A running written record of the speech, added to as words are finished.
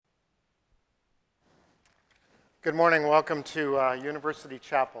Good morning. Welcome to University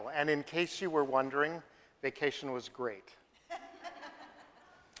Chapel. And in case you were wondering, vacation was great.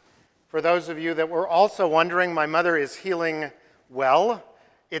 For those of you that were also wondering, my mother is healing well.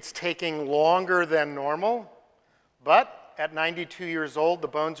 It's taking longer than normal, but at 92 years old, the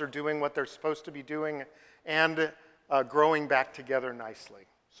bones are doing what they're supposed to be doing and growing back together nicely.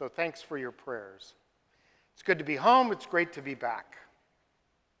 So thanks for your prayers. It's good to be home. It's great to be back.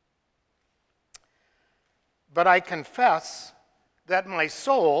 But I confess that my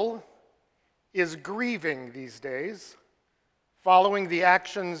soul is grieving these days following the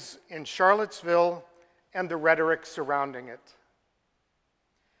actions in Charlottesville and the rhetoric surrounding it.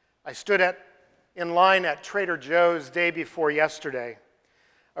 I stood in line at Trader Joe's day before yesterday.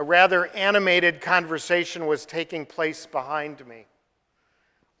 A rather animated conversation was taking place behind me,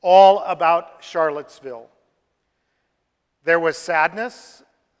 all about Charlottesville. There was sadness,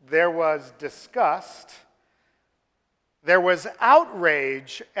 there was disgust, there was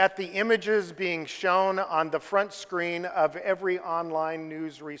outrage at the images being shown on the front screen of every online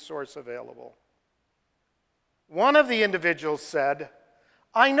news resource available. One of the individuals said,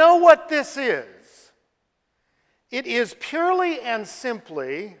 "I know what this is. It is purely and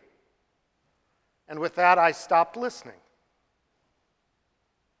simply," and with that I stopped listening.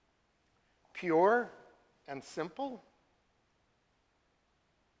 Pure and simple?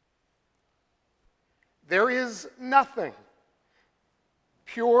 There is nothing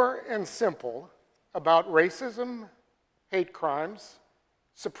pure and simple about racism, hate crimes,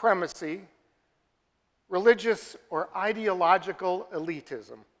 supremacy, religious or ideological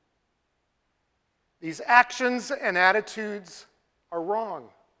elitism. These actions and attitudes are wrong.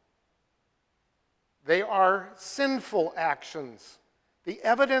 They are sinful actions, the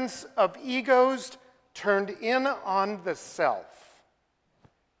evidence of egos turned in on the self.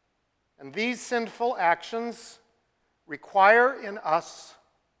 And these sinful actions require in us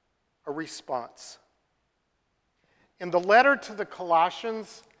a response. In the letter to the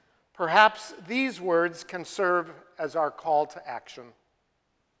Colossians, perhaps these words can serve as our call to action.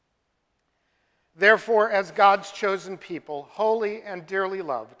 Therefore, as God's chosen people, holy and dearly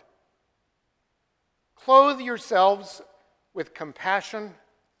loved, clothe yourselves with compassion,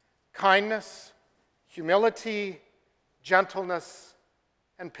 kindness, humility, gentleness,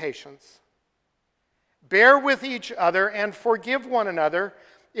 and patience. Bear with each other and forgive one another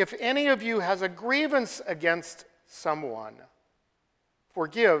if any of you has a grievance against someone.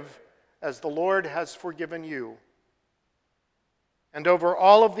 Forgive as the Lord has forgiven you. And over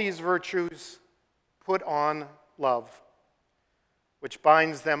all of these virtues, put on love, which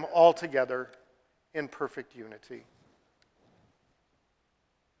binds them all together in perfect unity.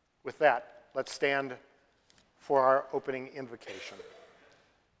 With that, let's stand for our opening invocation.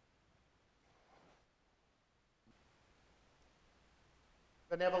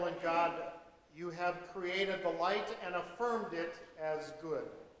 Benevolent God, you have created the light and affirmed it as good.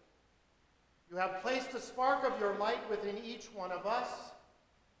 You have placed a spark of your light within each one of us,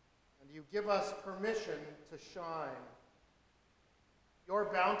 and you give us permission to shine. Your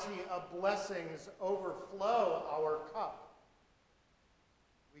bounty of blessings overflow our cup.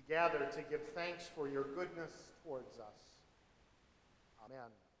 We gather to give thanks for your goodness towards us. Amen.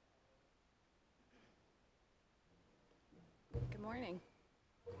 Good morning.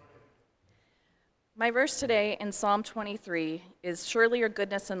 My verse today in Psalm 23 is, "Surely your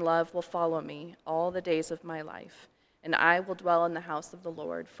goodness and love will follow me all the days of my life, and I will dwell in the house of the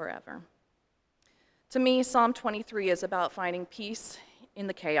Lord forever." To me, Psalm 23 is about finding peace in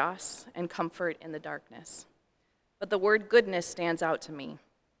the chaos and comfort in the darkness. But the word goodness stands out to me.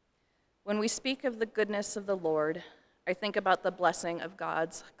 When we speak of the goodness of the Lord, I think about the blessing of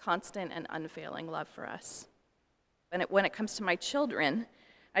God's constant and unfailing love for us. When it comes to my children,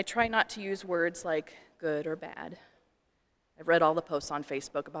 I try not to use words like good or bad. I've read all the posts on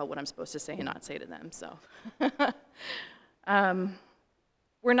Facebook about what I'm supposed to say and not say to them, so.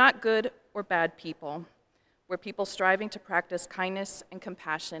 We're not good or bad people. We're people striving to practice kindness and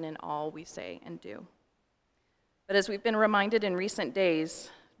compassion in all we say and do. But as we've been reminded in recent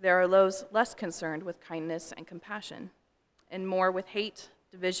days, there are those less concerned with kindness and compassion, and more with hate,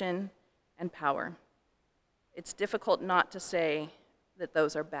 division, and power. It's difficult not to say that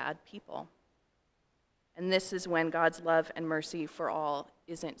those are bad people. And this is when God's love and mercy for all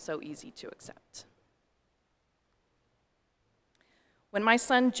isn't so easy to accept. When my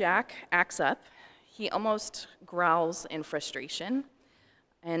son Jack acts up, he almost growls in frustration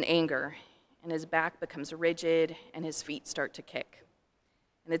and anger, and his back becomes rigid and his feet start to kick.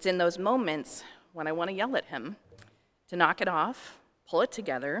 And it's in those moments when I want to yell at him to knock it off, pull it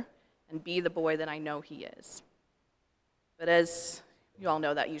together, and be the boy that I know he is. But as you all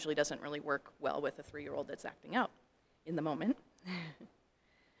know, that usually doesn't really work well with a 3-year-old that's acting out in the moment.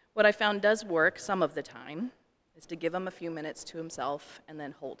 What I found does work some of the time is to give him a few minutes to himself and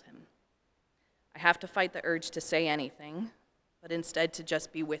then hold him. I have to fight the urge to say anything, but instead to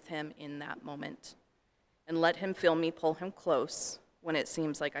just be with him in that moment and let him feel me pull him close when it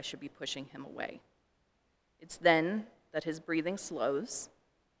seems like I should be pushing him away. It's then that his breathing slows,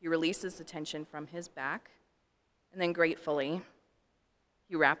 he releases the tension from his back, and then gratefully,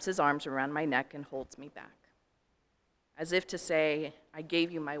 he wraps his arms around my neck and holds me back, as if to say, I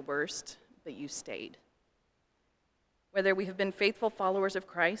gave you my worst, but you stayed. Whether we have been faithful followers of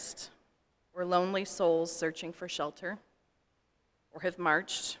Christ, or lonely souls searching for shelter, or have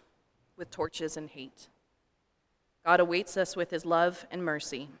marched with torches and hate, God awaits us with his love and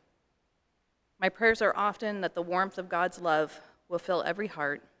mercy. My prayers are often that the warmth of God's love will fill every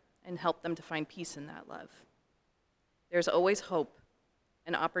heart and help them to find peace in that love. There's always hope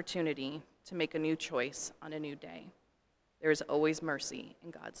and opportunity to make a new choice on a new day. There is always mercy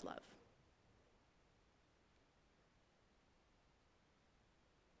in God's love.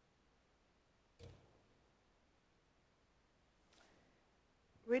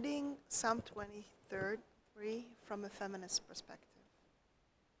 Reading Psalm 23 from a feminist perspective.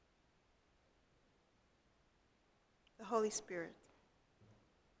 The Holy Spirit.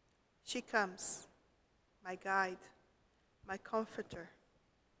 She comes, my guide, my comforter,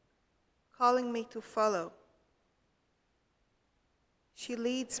 calling me to follow. She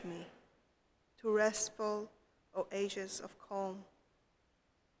leads me to restful oases of calm,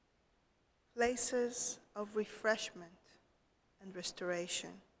 places of refreshment and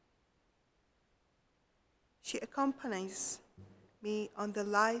restoration. She accompanies me on the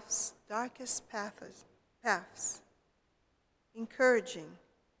life's darkest paths, encouraging,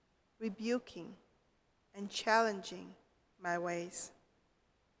 rebuking, and challenging my ways,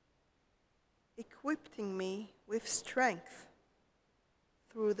 equipping me with strength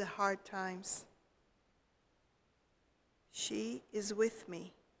through the hard times. She is with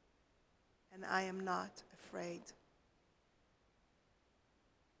me, and I am not afraid.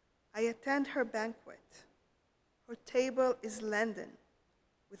 I attend her banquet. Her table is laden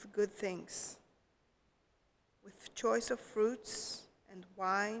with good things, with choice of fruits and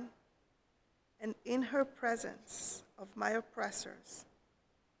wine, and in her presence of my oppressors,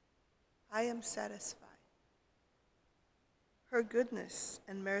 I am satisfied. Her goodness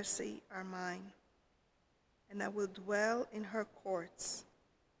and mercy are mine, and I will dwell in her courts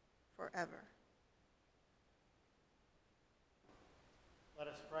forever. Let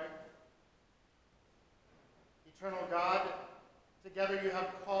us pray. Eternal God, together you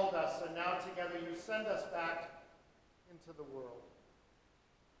have called us, and now together you send us back into the world.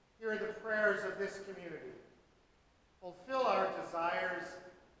 Hear the prayers of this community. Fulfill our desires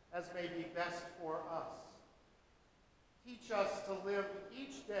as may be best for us. Teach us to live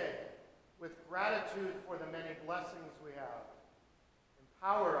each day with gratitude for the many blessings we have.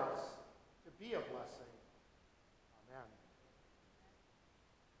 Empower us to be a blessing. Amen.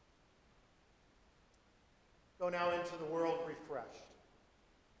 Go now into the world refreshed.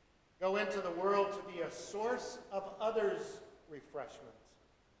 Go into the world to be a source of others' refreshment.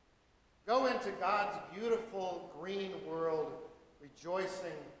 Go into God's beautiful green world,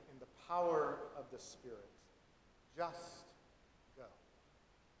 rejoicing in the power of the Spirit. Just go.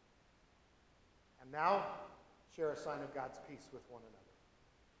 And now, share a sign of God's peace with one another.